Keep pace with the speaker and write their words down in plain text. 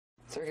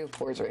Circuit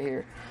boards right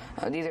here.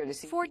 These are the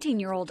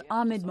 14-year-old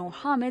Ahmed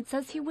Mohamed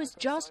says he was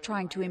just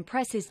trying to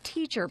impress his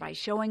teacher by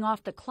showing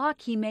off the clock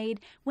he made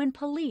when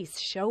police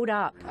showed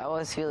up. I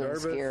was feeling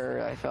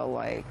scared. I felt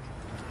like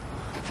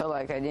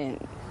I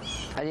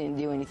didn't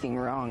do anything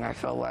wrong. I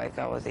felt like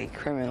I was a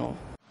criminal.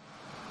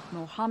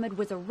 Mohamed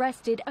was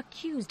arrested,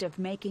 accused of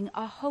making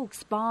a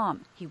hoax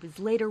bomb. He was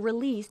later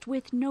released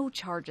with no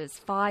charges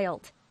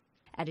filed.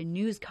 At a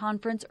news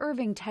conference,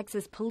 Irving,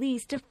 Texas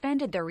police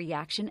defended their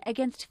reaction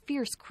against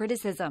fierce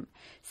criticism,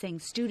 saying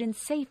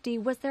students' safety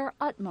was their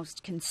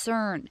utmost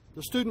concern.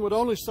 The student would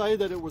only say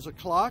that it was a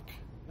clock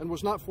and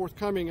was not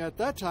forthcoming at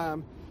that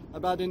time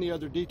about any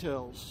other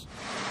details.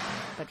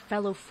 But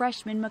fellow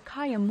freshman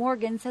Micaiah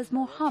Morgan says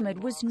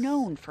Mohamed was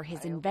known for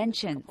his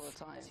inventions.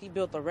 He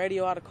built the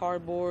radio out of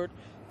cardboard,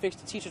 fixed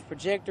the teacher's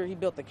projector, he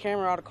built the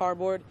camera out of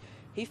cardboard,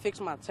 he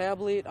fixed my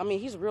tablet. I mean,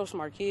 he's a real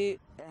smart kid.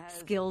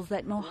 Skills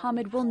that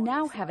Mohamed will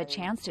now have a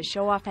chance to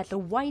show off at the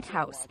White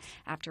House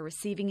after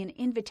receiving an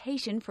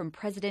invitation from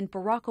President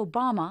Barack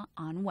Obama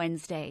on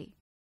Wednesday.